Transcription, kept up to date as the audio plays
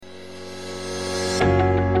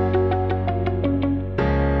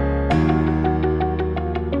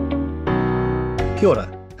Kia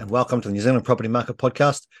ora, and welcome to the New Zealand Property Market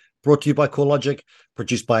Podcast, brought to you by CoreLogic,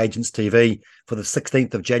 produced by Agents TV for the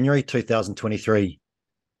 16th of January 2023.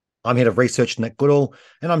 I'm Head of Research Nick Goodall,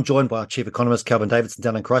 and I'm joined by our Chief Economist Calvin Davidson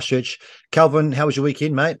down in Christchurch. Calvin, how was your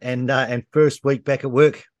weekend, mate? And first week back at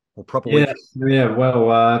work, or proper week?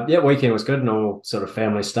 Weekend was good. Normal sort of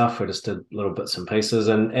family stuff. We just did little bits and pieces,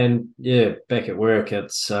 and back at work.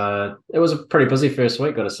 It was a pretty busy first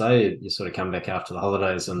week, got to say. You sort of come back after the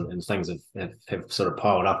holidays, and things have sort of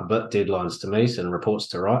piled up a bit. Deadlines to meet and reports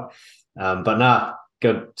to write.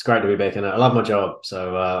 Good. It's great to be back in it. I love my job,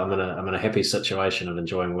 so I'm in a happy situation of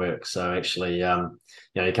enjoying work. So actually,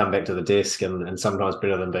 you come back to the desk, and sometimes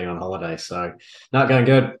better than being on holiday. So, not going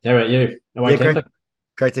good. How about you? Away camping?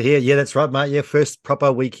 Great to hear. Yeah, that's right, mate. Yeah, first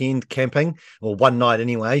proper weekend camping, or one night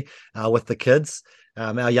anyway, with the kids.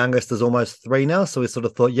 Our youngest is almost 3 now, so we sort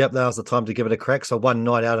of thought, yep, now's the time to give it a crack. So one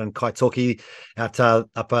night out in Kaitoki, out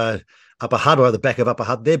Upper Hutt, or at the back of Upper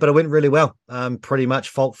Hutt there, but it went really well, pretty much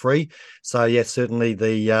fault free. So yeah, certainly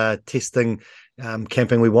the testing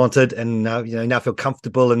camping we wanted, and now feel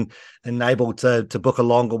comfortable and able to book a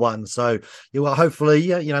longer one. So hopefully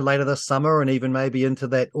later this summer and even maybe into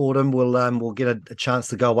that autumn we'll get a chance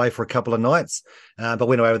to go away for a couple of nights. But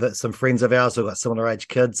went away with some friends of ours who've got similar age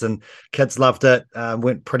kids, and kids loved it.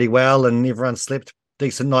 Went pretty well, and everyone slept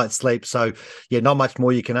decent night's sleep. So yeah, not much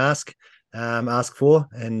more you can ask for,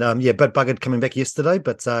 and bit buggered coming back yesterday,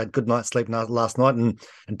 but good night's sleep last night, and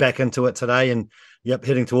back into it today, and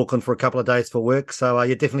heading to Auckland for a couple of days for work. So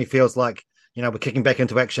it definitely feels like we're kicking back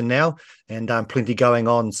into action now, and plenty going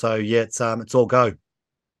on. So yeah, it's all go.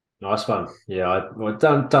 Nice one. Yeah, I've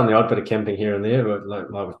done the odd bit of camping here and there, but like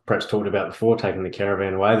we've perhaps talked about before, taking the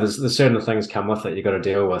caravan away. There's certain things come with it. You've got to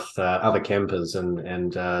deal with other campers,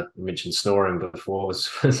 and you mentioned snoring before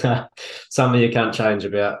was something you can't change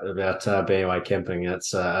about being away camping.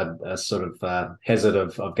 It's a sort of hazard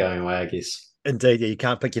of going away, I guess. Indeed, yeah, you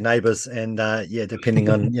can't pick your neighbours, and depending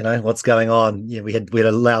on what's going on, we had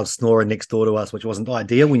a loud snorer next door to us, which wasn't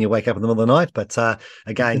ideal when you wake up in the middle of the night. But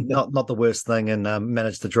again, not the worst thing, and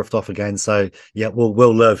managed to drift off again. So yeah,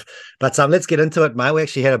 we'll live. But let's get into it, mate. We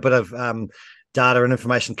actually had a bit of data and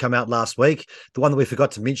information come out last week. The one that we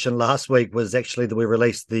forgot to mention last week was actually that we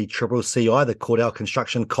released the CCCI, the Cordell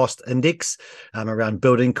Construction Cost Index, around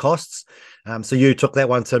building costs. So you took that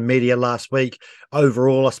one to media last week.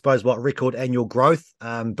 Overall, I suppose, record annual growth,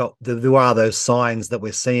 but there are those signs that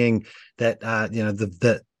we're seeing that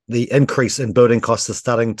the increase in building costs is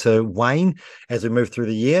starting to wane as we move through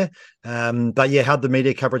the year. But yeah, how'd the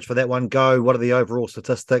media coverage for that one go? What are the overall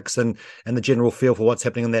statistics and the general feel for what's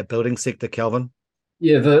happening in that building sector, Calvin?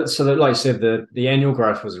 Yeah, like you said, the annual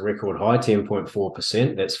growth was a record high,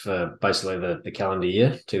 10.4%. That's for basically the calendar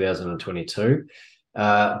year, 2022.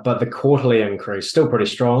 But the quarterly increase still pretty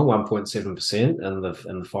strong, 1.7%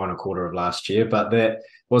 in the final quarter of last year. But that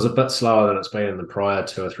was a bit slower than it's been in the prior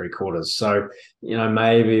 2 or 3 quarters. So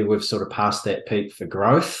maybe we've sort of passed that peak for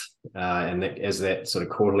growth, and as that sort of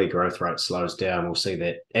quarterly growth rate slows down, we'll see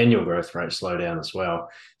that annual growth rate slow down as well.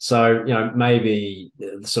 So maybe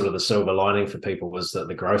sort of the silver lining for people was that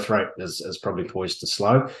the growth rate is probably poised to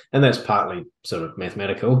slow, and that's partly sort of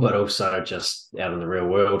mathematical, but also just out in the real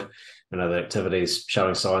world. The activity is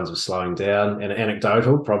showing signs of slowing down, and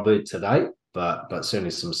anecdotal probably to date, but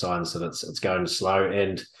certainly some signs that it's going to slow.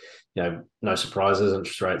 And no surprises,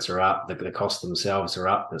 interest rates are up, the costs themselves are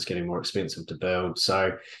up. It's getting more expensive to build.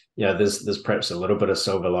 So there's perhaps a little bit of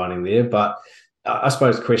silver lining there. But I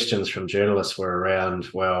suppose questions from journalists were around,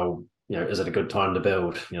 well, is it a good time to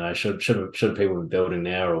build? Should people be building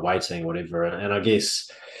now or waiting, whatever? And I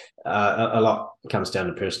guess a lot comes down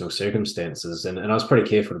to personal circumstances, and I was pretty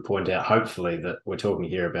careful to point out, hopefully, that we're talking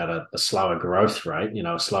here about a slower growth rate,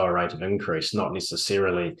 a slower rate of increase, not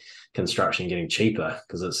necessarily construction getting cheaper,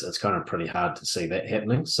 because it's kind of pretty hard to see that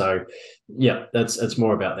happening. So yeah, it's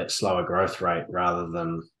more about that slower growth rate rather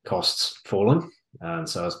than costs falling. And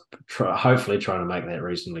so I was hopefully trying to make that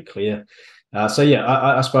reasonably clear. I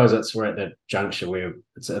suppose we're at that juncture where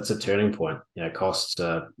it's a turning point. Costs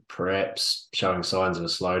are perhaps showing signs of a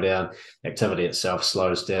slowdown. Activity itself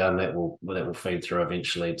slows down. That will feed through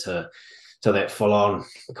eventually to that full-on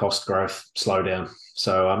cost growth slowdown.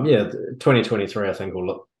 So 2023 I think will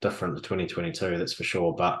look different to 2022. That's for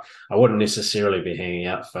sure. But I wouldn't necessarily be hanging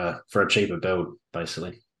out for a cheaper build,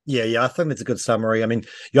 basically. Yeah, I think that's a good summary. I mean,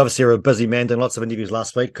 you obviously are a busy man, doing lots of interviews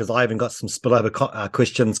last week, because I even got some spillover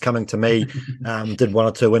questions coming to me. Did 1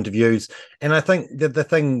 or 2 interviews, and I think that the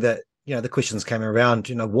thing that the questions came around,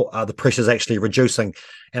 what are the pressures actually reducing?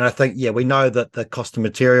 And I think, we know that the cost of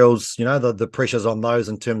materials, the pressures on those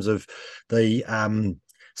in terms of the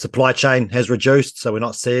supply chain has reduced, so we're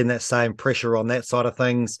not seeing that same pressure on that side of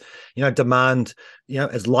things. Demand,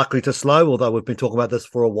 is likely to slow, although we've been talking about this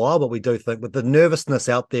for a while, but we do think with the nervousness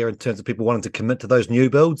out there in terms of people wanting to commit to those new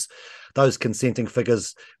builds, those consenting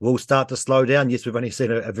figures will start to slow down. Yes, we've only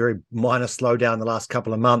seen a very minor slowdown in the last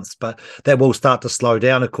couple of months, but that will start to slow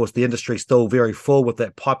down. Of course, the industry is still very full with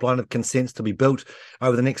that pipeline of consents to be built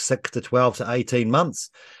over the next 6 to 12 to 18 months.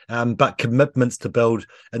 But commitments to build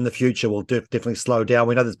in the future will definitely slow down.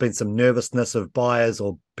 We know there's been some nervousness of buyers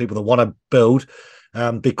or people that want to build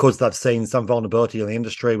because they've seen some vulnerability in the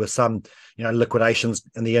industry with some, liquidations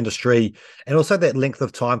in the industry, and also that length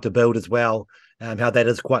of time to build as well. How that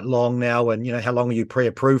is quite long now, and how long are you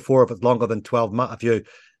pre-approved for? If it's longer than 12 months, if your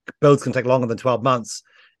builds can take longer than 12 months,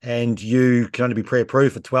 and you can only be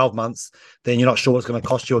pre-approved for 12 months, then you're not sure what's going to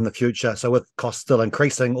cost you in the future. So with costs still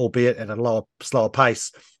increasing, albeit at a slower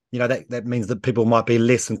pace, that means that people might be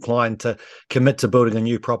less inclined to commit to building a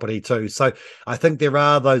new property too. So I think there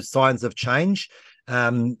are those signs of change.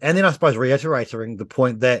 And then I suppose reiterating the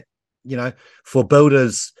point that, for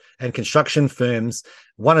builders and construction firms,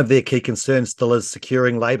 one of their key concerns still is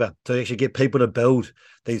securing labor to actually get people to build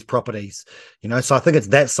these properties. So I think it's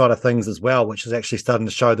that side of things as well, which is actually starting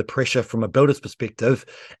to show the pressure from a builder's perspective,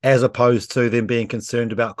 as opposed to them being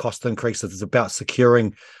concerned about cost increases. It's about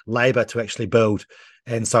securing labor to actually build.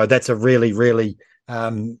 And so that's a really, really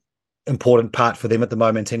important part for them at the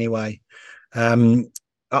moment anyway. Anything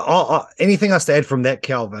else to add from that,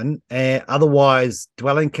 Calvin? Otherwise,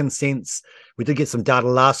 dwelling consents, we did get some data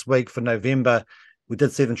last week for November. We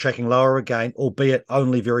did see them tracking lower again, albeit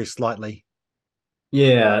only very slightly.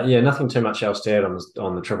 Yeah, nothing too much else to add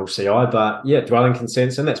on the triple CI, but yeah, dwelling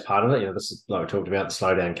consents, and that's part of it. This is like we talked about, the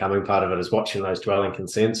slowdown coming. Part of it is watching those dwelling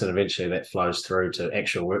consents, and eventually that flows through to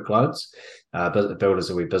actual workloads. But the builders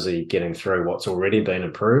will be busy getting through what's already been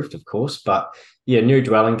approved, of course. But yeah, new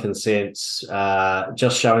dwelling consents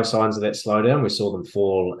just showing signs of that slowdown. We saw them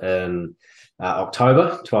fall in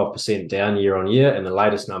October, 12% down year on year, and the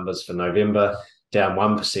latest numbers for November down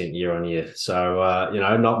 1% year on year. So,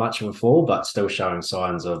 not much of a fall, but still showing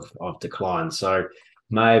signs of decline. So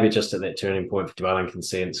maybe just at that turning point for dwelling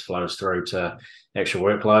consents flows through to actual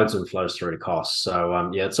workloads and flows through to costs.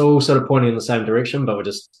 So, it's all sort of pointing in the same direction, but we're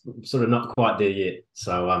just sort of not quite there yet.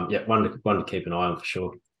 So, one to keep an eye on for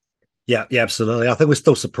sure. Yeah, absolutely. I think we're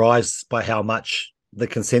still surprised by how much the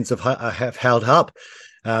consents have held up.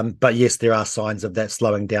 But yes, there are signs of that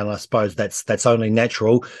slowing down. I suppose that's only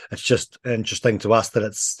natural. It's just interesting to us that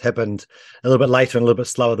it's happened a little bit later and a little bit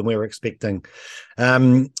slower than we were expecting.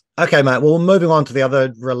 Okay, mate. Well, moving on to the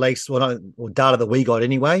other release, or data that we got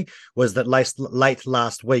anyway, was that late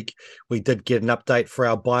last week, we did get an update for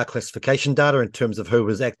our buyer classification data in terms of who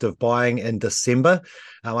was active buying in December.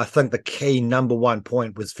 I think the key number one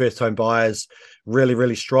point was first home buyers really,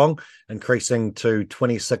 really strong, increasing to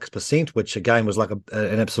 26%, which again was like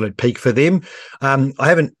an absolute peak for them. I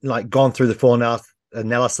haven't gone through the full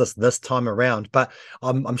analysis this time around, but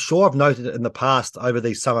I'm sure I've noted it in the past over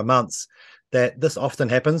these summer months that this often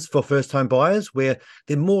happens for first home buyers, where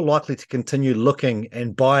they're more likely to continue looking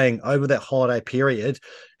and buying over that holiday period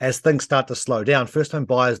as things start to slow down. First home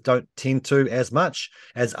buyers don't tend to as much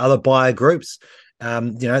as other buyer groups.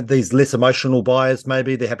 These less emotional buyers,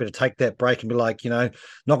 maybe they're happy to take that break and be like, not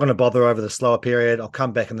going to bother over the slower period. I'll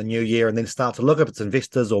come back in the new year and then start to look if it's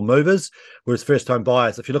investors or movers. Whereas first home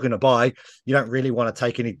buyers, if you're looking to buy, you don't really want to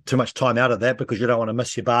take too much time out of that because you don't want to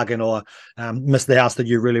miss your bargain or miss the house that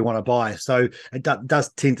you really want to buy. So it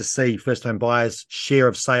does tend to see first home buyers' share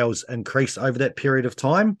of sales increase over that period of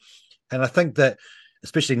time. And I think that,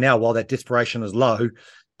 especially now, while that desperation is low,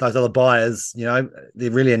 those other buyers, they're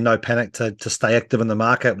really in no panic to stay active in the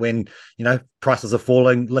market when, prices are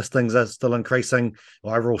falling, listings are still increasing,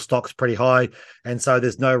 overall stock's pretty high. And so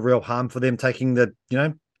there's no real harm for them taking the,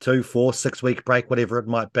 2, 4, 6 week break, whatever it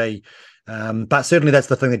might be. But certainly that's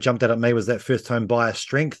the thing that jumped out at me was that first home buyer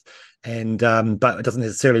strength. And, but it doesn't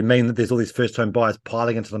necessarily mean that there's all these first home buyers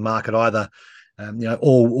piling into the market either.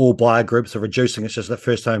 All buyer groups are reducing. It's just the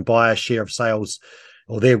first home buyer share of sales,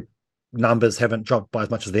 or their numbers haven't dropped by as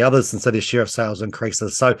much as the others, and so their share of sales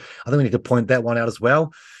increases. So I think we need to point that one out as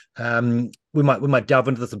well. We might delve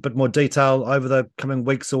into this a bit more detail over the coming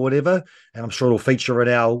weeks or whatever, and I'm sure it'll feature in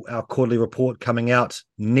our quarterly report coming out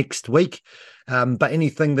next week. But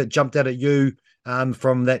anything that jumped out at you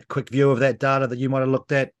from that quick view of that data that you might have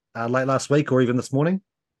looked at late last week or even this morning?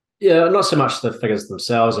 Yeah, not so much the figures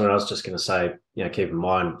themselves. I was just going to say, keep in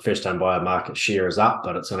mind, first home buyer market share is up,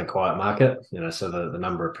 but it's in a quiet market, so the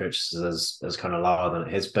number of purchases is kind of lower than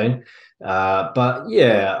it has been. But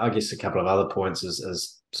yeah, I guess a couple of other points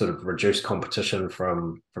is sort of reduced competition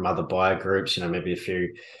from other buyer groups. Maybe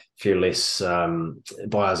a few less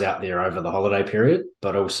buyers out there over the holiday period,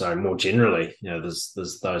 but also more generally,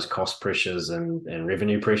 there's those cost pressures and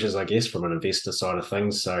revenue pressures, I guess, from an investor side of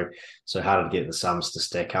things. So harder to get the sums to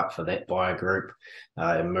stack up for that buyer group,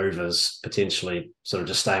 and movers potentially sort of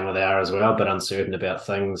just staying where they are as well, but uncertain about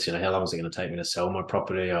things. How long is it going to take me to sell my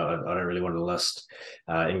property? I don't really want to list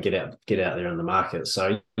and get out there in the market.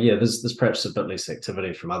 So yeah, there's perhaps a bit less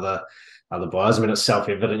activity from other buyers. I mean, it's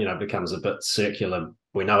self-evident, it becomes a bit circular.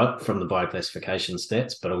 We know it from the buyer classification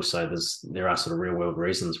stats, but also there are sort of real world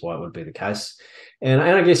reasons why it would be the case. And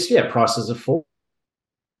I guess, prices have fallen.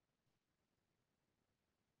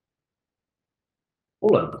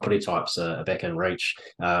 Property types are back in reach,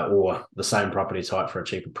 or the same property type for a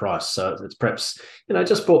cheaper price. So it's perhaps,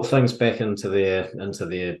 just brought things back into their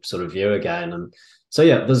sort of view again. And so,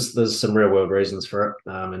 there's some real world reasons for it.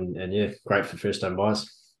 And great for first home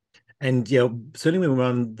buyers. And certainly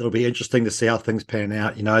it'll be interesting to see how things pan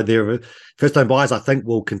out. Their first-time buyers, I think,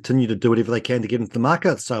 will continue to do whatever they can to get into the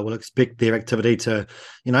market. So we'll expect their activity to,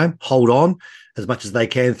 hold on as much as they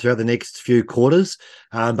can throughout the next few quarters.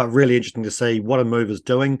 But really interesting to see what a movers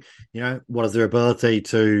doing. What is their ability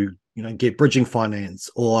to get bridging finance,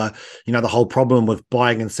 or the whole problem with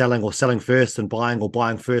buying and selling, or selling first and buying, or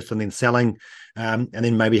buying first and then selling. And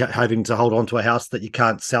then maybe having to hold on to a house that you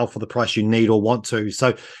can't sell for the price you need or want to.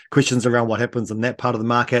 So questions around what happens in that part of the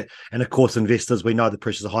market. And of course, investors, we know the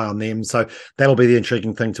pressures are high on them. So that'll be the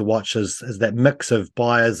intriguing thing to watch, is that mix of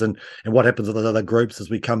buyers and what happens with the other groups as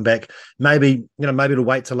we come back. Maybe it'll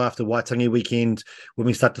wait till after Waitangi weekend when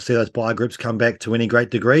we start to see those buyer groups come back to any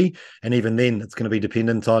great degree. And even then, it's going to be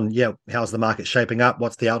dependent on, how's the market shaping up?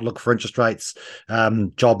 What's the outlook for interest rates,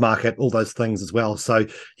 job market, all those things as well. So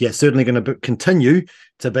certainly going to continue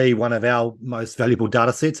to be one of our most valuable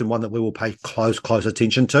data sets, and one that we will pay close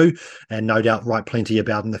attention to, and no doubt write plenty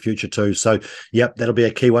about in the future too. So that'll be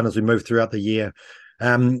a key one as we move throughout the year.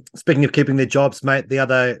 Speaking of keeping their jobs, mate, the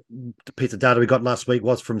other piece of data we got last week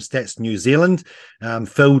was from Stats New Zealand,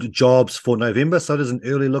 filled jobs for November. So it is an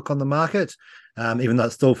early look on the market, even though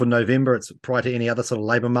it's still for November. It's prior to any other sort of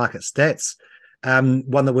labour market stats.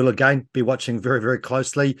 One that we'll again be watching very, very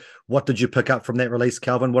closely. What did you pick up from that release,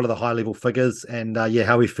 Calvin? What are the high level figures? And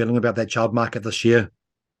how are we feeling about that job market this year?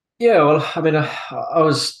 Yeah, well, I mean, I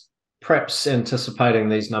was perhaps anticipating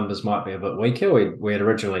these numbers might be a bit weaker. We had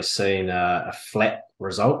originally seen a flat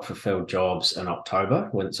result for filled jobs in October.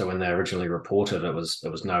 When they originally reported, it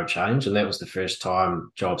was no change, and that was the first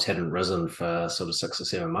time jobs hadn't risen for sort of 6 or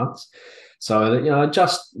 7 months. So,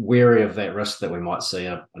 just wary of that risk that we might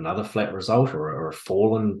see another flat result, or a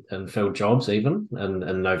fall in filled jobs even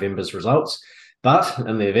in November's results. But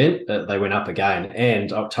in the event, they went up again,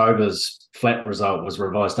 and October's flat result was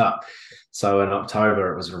revised up. So in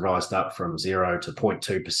October, it was revised up from 0 to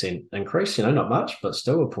 0.2% increase, not much, but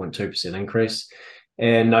still a 0.2% increase.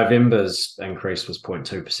 And November's increase was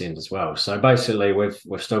 0.2% as well. So basically,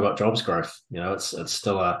 we've still got jobs growth. It's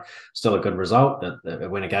still a good result. It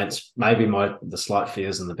went against maybe the slight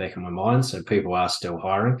fears in the back of my mind. So people are still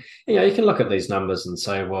hiring. You can look at these numbers and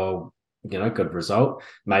say, well, good result.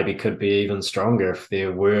 Maybe could be even stronger if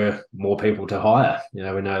there were more people to hire. We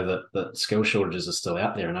know that skill shortages are still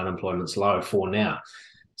out there and unemployment's low for now.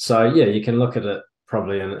 So you can look at it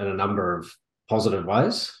probably in a number of positive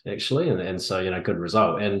ways, actually, and so good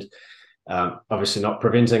result. And obviously not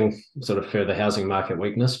preventing sort of further housing market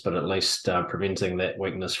weakness, but at least preventing that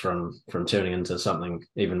weakness from turning into something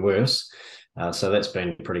even worse. So that's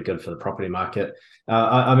been pretty good for the property market.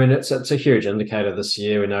 I mean, it's a huge indicator this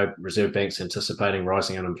year. We know Reserve Bank's anticipating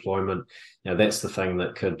rising unemployment. That's the thing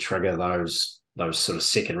that could trigger those sort of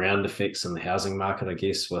second round effects in the housing market, I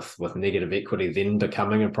guess, with negative equity then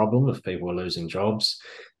becoming a problem if people are losing jobs,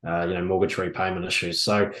 mortgage repayment issues.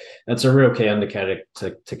 So it's a real key indicator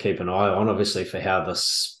to keep an eye on, obviously, for how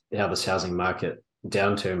this housing market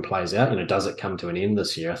downturn plays out. Does it come to an end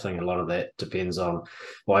this year? I think a lot of that depends on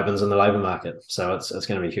what happens in the labour market. So it's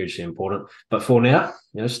going to be hugely important. But for now,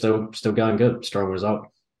 still going good. Strong result.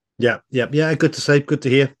 Yeah. Good to see. Good to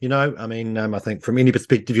hear. I mean, I think from any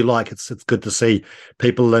perspective you like, it's good to see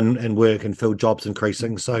people and work and fill jobs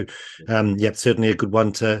increasing. So, certainly a good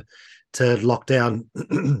one to lock down.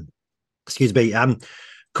 Excuse me.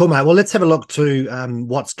 Cool, mate. Well, let's have a look to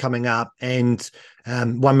what's coming up, and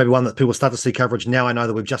one that people start to see coverage now. I know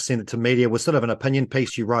that we've just sent it to media was sort of an opinion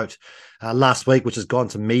piece you wrote last week, which has gone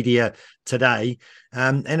to media today.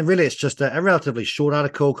 And really, it's just a relatively short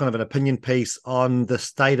article, kind of an opinion piece on the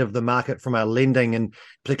state of the market from a lending and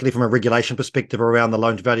particularly from a regulation perspective around the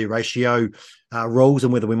loan to value ratio rules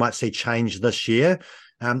and whether we might see change this year.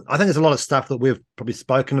 I think there's a lot of stuff that we've probably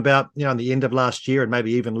spoken about, in the end of last year and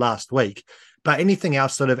maybe even last week. But anything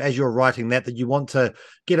else sort of as you're writing that you want to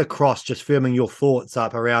get across, just firming your thoughts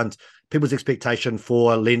up around people's expectation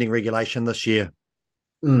for lending regulation this year?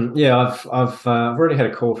 Yeah, I've already had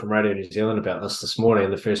a call from Radio New Zealand about this morning.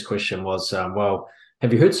 And the first question was, well,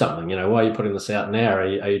 have you heard something? Why are you putting this out now?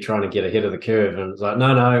 Are you trying to get ahead of the curve? And it's like,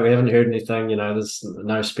 no, we haven't heard anything. There's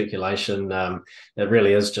no speculation. It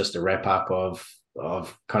really is just a wrap up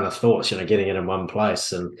of kind of thoughts, getting it in one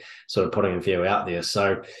place and sort of putting a view out there.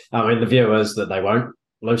 So, I mean, the view is that they won't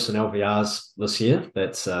loosen LVRs this year.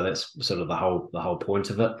 That's sort of the whole point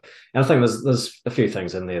of it. And I think there's a few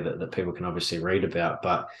things in there that people can obviously read about,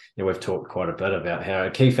 but we've talked quite a bit about how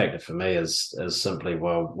a key factor for me is simply,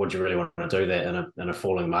 well, would you really want to do that in a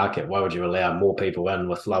falling market? Why would you allow more people in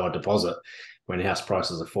with lower deposit when house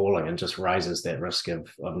prices are falling, and just raises that risk of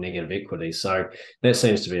negative equity? So that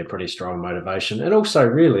seems to be a pretty strong motivation. And also,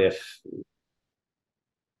 really, if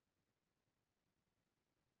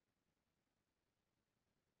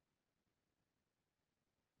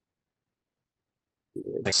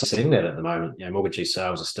seeing that at the moment, mortgagee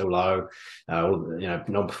sales are still low.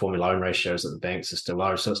 Non-performing loan ratios at the banks are still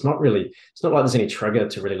low. So it's not like there's any trigger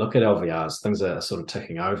to really look at LVRs. Things are sort of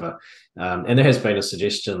ticking over. And there has been a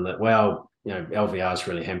suggestion that, well, LVRs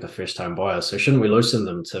really hamper first home buyers. So shouldn't we loosen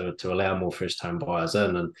them to allow more first home buyers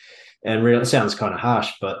in? And really, it sounds kind of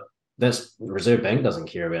harsh, but that's the Reserve Bank doesn't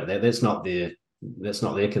care about that. That's not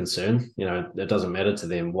their concern. It doesn't matter to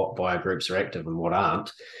them what buyer groups are active and what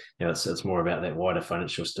aren't. It's more about that wider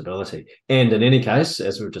financial stability. And in any case,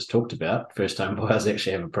 as we've just talked about, first home buyers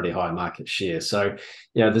actually have a pretty high market share. So,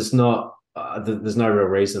 there's no real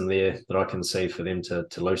reason there that I can see for them to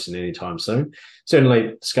loosen anytime soon.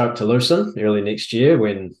 Certainly scope to loosen early next year,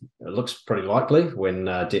 when it looks pretty likely, when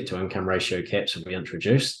debt to income ratio caps will be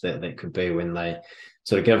introduced. That could be when they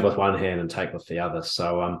sort of give with one hand and take with the other.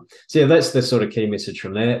 So yeah, that's the sort of key message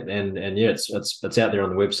from that. And yeah, it's out there on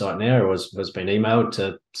the website now, or has been emailed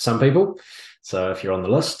to some people. So if you're on the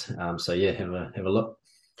list, so yeah, have a look.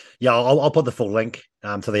 Yeah, I'll put the full link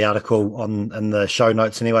to the article in the show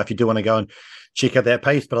notes anyway, if you do want to go and check out that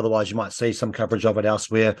piece. But otherwise, you might see some coverage of it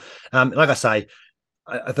elsewhere. Like I say,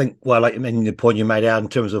 I think, well, like the point you made out in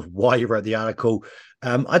terms of why you wrote the article,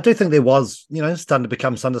 I do think there was, starting to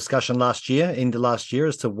become some discussion end of last year,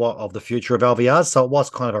 as to what of the future of LVRs. So it was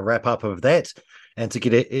kind of a wrap up of that, and to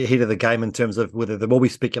get ahead of the game in terms of whether there will be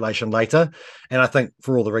speculation later. And I think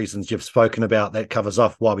for all the reasons you've spoken about, that covers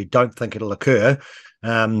off why we don't think it'll occur.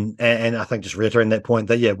 And I think just reiterating that point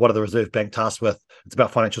that, yeah, what are the Reserve Bank tasked with? It's about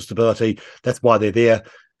financial stability. That's why they're there.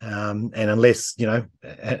 And unless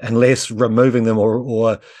removing them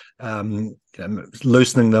or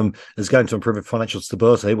loosening them is going to improve financial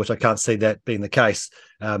stability, which I can't see that being the case,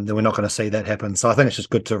 then we're not going to see that happen. So I think it's just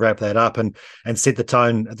good to wrap that up and set the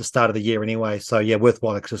tone at the start of the year anyway. So yeah,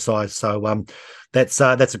 worthwhile exercise. So that's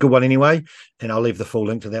a good one anyway, and I'll leave the full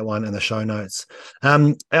link to that one in the show notes.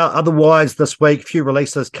 Otherwise, this week, few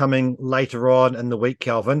releases coming later on in the week.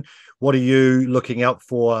 Calvin, what are you looking out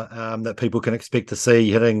for that people can expect to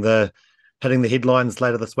see hitting the headlines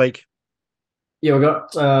later this week? Yeah, we've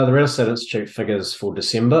got the Real Estate Institute figures for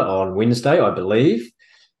December on Wednesday, I believe.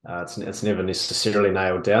 It's never necessarily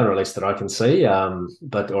nailed down, or at least that I can see, or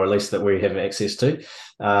at least that we have access to.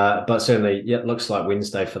 But certainly, yeah, it looks like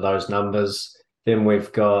Wednesday for those numbers. Then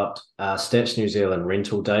we've got Stats New Zealand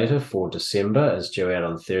rental data for December is due out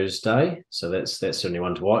on Thursday. So that's certainly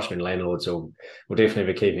one to watch. I mean, landlords will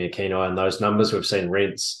definitely be keeping a keen eye on those numbers. We've seen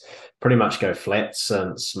rents pretty much go flat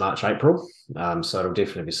since March, April. So it'll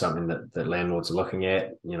definitely be something that landlords are looking at.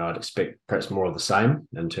 I'd expect perhaps more of the same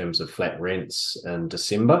in terms of flat rents in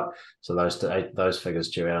December. So those figures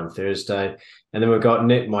due out on Thursday. And then we've got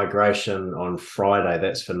net migration on Friday.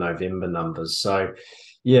 That's for November numbers. So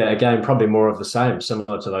yeah, again, probably more of the same,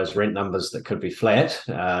 similar to those rent numbers that could be flat.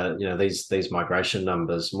 These migration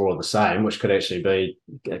numbers, more of the same, which could actually be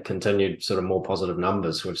a continued sort of more positive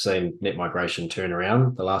numbers. We've seen net migration turn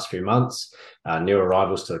around the last few months. New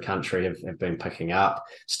arrivals to the country have been picking up.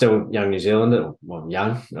 Still young New Zealanders,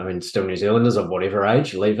 still New Zealanders of whatever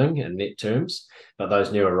age leaving in net terms, but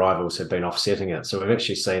those new arrivals have been offsetting it. So we've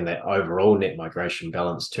actually seen that overall net migration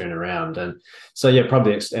balance turn around. And so, yeah,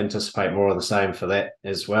 probably anticipate more of the same for that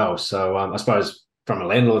as well. So I suppose from a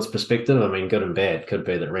landlord's perspective, I mean, good and bad. Could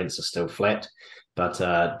be that rents are still flat, but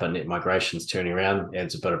net migration's turning around,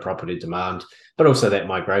 adds a bit of property demand. But also that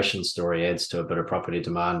migration story adds to a bit of property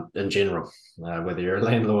demand in general, whether you're a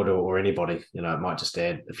landlord or anybody. It might just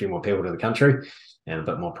add a few more people to the country and a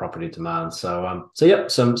bit more property demand. So yeah,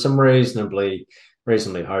 some reasonably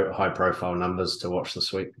high profile numbers to watch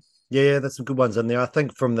this week. Yeah, there's some good ones in there. I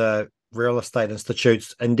think from the Real Estate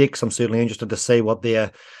Institute's index, I'm certainly interested to see what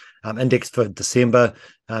their index for December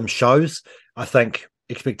shows. I think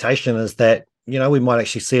expectation is that we might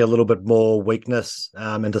actually see a little bit more weakness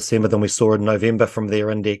in December than we saw in November from their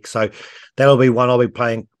index. So that'll be one I'll be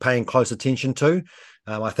paying close attention to.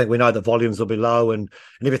 I think we know the volumes will be low and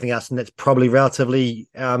everything else, and that's probably relatively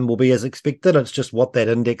will be as expected. It's just what that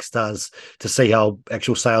index does to see how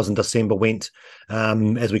actual sales in December went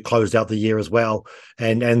as we closed out the year as well.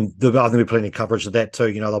 And I think there'll be plenty of coverage of that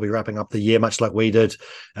too. They'll be wrapping up the year much like we did,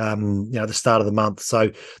 the start of the month.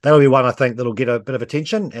 So that'll be one I think that'll get a bit of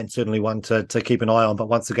attention and certainly one to keep an eye on. But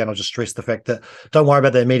once again, I'll just stress the fact that don't worry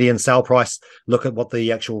about the median sale price. Look at what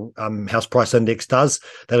the actual house price index does.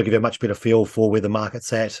 That'll give you a much better feel for where the market's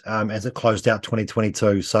at as it closed out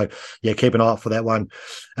 2022. So yeah, keep an eye out for that one.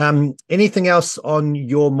 Anything else on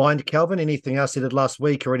your mind, Calvin? Anything else you did last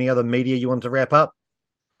week or any other media you want to wrap up?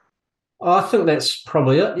 I think that's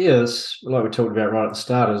probably it. Yeah, it's like we talked about right at the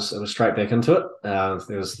start. It was straight back into it.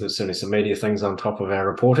 There's certainly some media things on top of our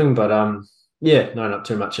reporting, but yeah, no, not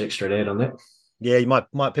too much extra to add on that. Yeah, you might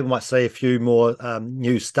people might see a few more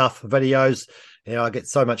new stuff videos. I get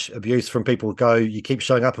so much abuse from people who go, you keep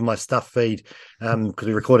showing up in my stuff feed because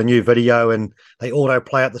we record a new video and they auto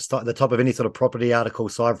play at the top of any sort of property article.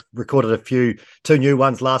 So I've recorded two new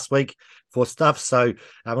ones last week for stuff. So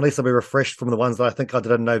at least I'll be refreshed from the ones that I think I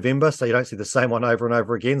did in November. So you don't see the same one over and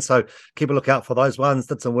over again. So keep a lookout for those ones.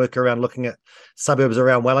 Did some work around looking at suburbs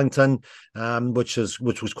around Wellington, which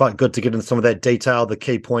was quite good to get into some of that detail. The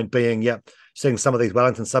key point being, seeing some of these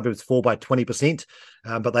Wellington suburbs fall by 20%,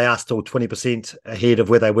 but they are still 20% ahead of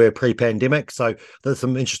where they were pre-pandemic. So there's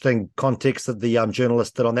some interesting context that the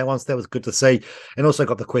journalist did on that one. So that was good to see. And also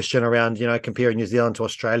got the question around, comparing New Zealand to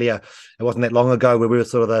Australia. It wasn't that long ago where we were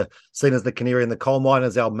sort of seen as the canary in the coal mine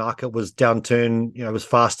as our market was downturn, was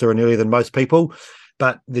faster and earlier than most people.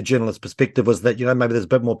 But the journalist's perspective was that, maybe there's a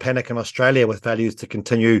bit more panic in Australia with values to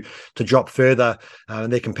continue to drop further.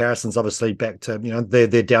 And their comparisons obviously back to,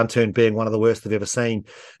 their downturn being one of the worst they've ever seen.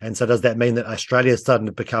 And so does that mean that Australia is starting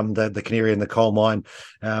to become the canary in the coal mine?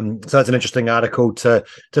 So it's an interesting article to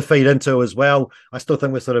feed into as well. I still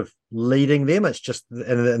think we're sort of leading them. It's just,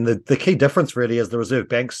 and the key difference really is the Reserve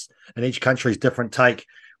Banks in each country's different take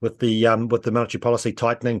with the monetary policy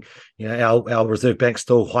tightening. Our Reserve Bank's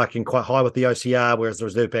still hiking quite high with the OCR, whereas the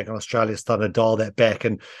Reserve Bank in Australia is starting to dial that back.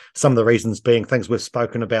 And some of the reasons being things we've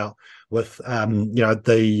spoken about with,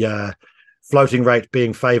 the floating rate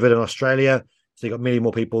being favoured in Australia. So you've got many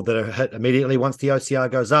more people that are hit immediately once the OCR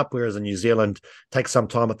goes up, whereas in New Zealand takes some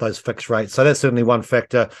time with those fixed rates. So that's certainly one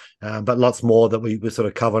factor, but lots more that we sort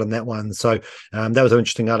of covered in that one. So that was an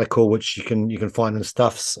interesting article, which you can find in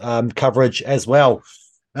Stuff's coverage as well.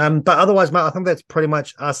 But otherwise, mate, I think that's pretty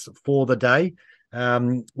much us for the day.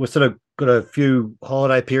 We've sort of got a few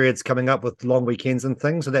holiday periods coming up with long weekends and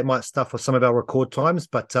things, so that might stuff with some of our record times.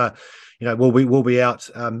 But we'll be out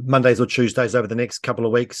Mondays or Tuesdays over the next couple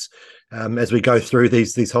of weeks as we go through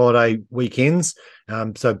these holiday weekends.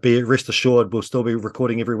 So rest assured, we'll still be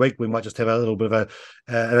recording every week. We might just have a little bit of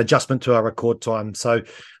an adjustment to our record time. So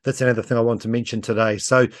that's another thing I want to mention today.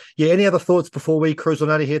 So yeah, any other thoughts before we cruise on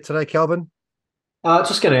out of here today, Calvin?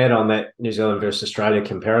 Just going to add on that New Zealand versus Australia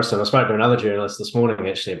comparison. I spoke to another journalist this morning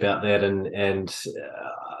actually about that, and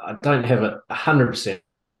I don't have it 100%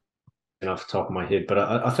 off the top of my head, but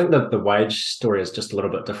I think that the wage story is just a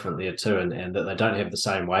little bit different there too, and that they don't have the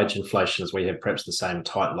same wage inflation as we have, perhaps the same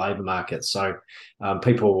tight labour market. So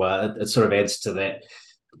people, it sort of adds to that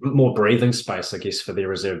more breathing space, I guess, for their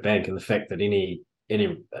Reserve Bank, and the fact that any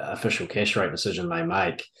official cash rate decision they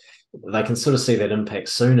make, they can sort of see that impact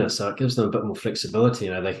sooner. So it gives them a bit more flexibility.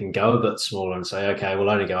 They can go a bit smaller and say, okay, we'll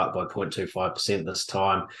only go up by 0.25% this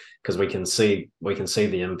time because we can see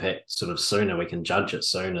the impact sort of sooner. We can judge it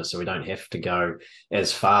sooner, so we don't have to go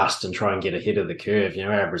as fast and try and get ahead of the curve.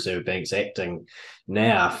 Our Reserve Bank's acting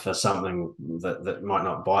now for something that might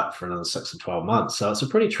not bite for another 6 or 12 months. So it's a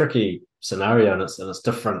pretty tricky scenario, and it's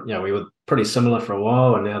different. We were pretty similar for a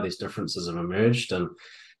while, and now these differences have emerged. And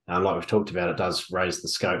like we've talked about, it does raise the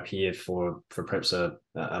scope here for perhaps a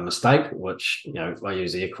mistake, which, I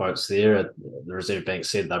use air quotes there. The Reserve Bank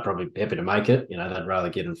said they're probably happy to make it. They'd rather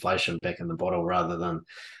get inflation back in the bottle rather than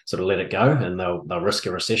sort of let it go, and they'll risk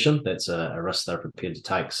a recession. That's a risk they're prepared to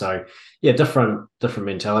take. So, yeah, different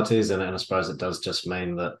mentalities, and I suppose it does just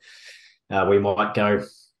mean that we might go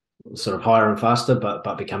sort of higher and faster,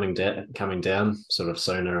 but be coming down sort of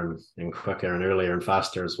sooner and quicker and earlier and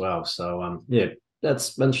faster as well. So, yeah.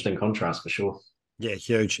 That's an interesting contrast for sure. Yeah,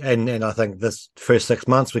 huge. And I think this first 6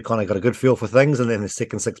 months, we kind of got a good feel for things. And then the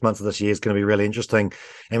second 6 months of this year is going to be really interesting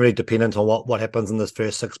and really dependent on what happens in this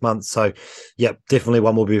first 6 months. So, yeah, definitely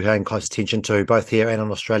one we'll be paying close attention to, both here and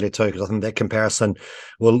in Australia too, because I think that comparison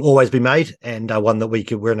will always be made, and one that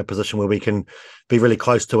we're in a position where we can be really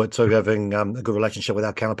close to it too, having a good relationship with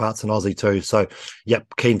our counterparts in Aussie too. So, yep,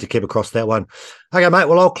 keen to keep across that one. Okay, mate.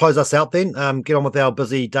 Well, I'll close us out then. Get on with our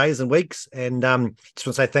busy days and weeks, and just want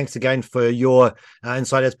to say thanks again for your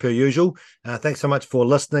insight as per usual. Thanks so much for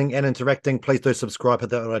listening and interacting. Please do subscribe,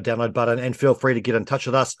 hit that download button, and feel free to get in touch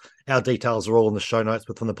with us. Our details are all in the show notes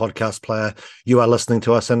within the podcast player you are listening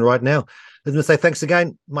to us in right now. Let me say thanks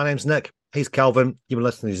again. My name's Nick. He's Calvin. You've been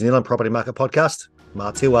listening to the New Zealand Property Market Podcast.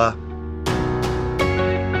 Mā te wā.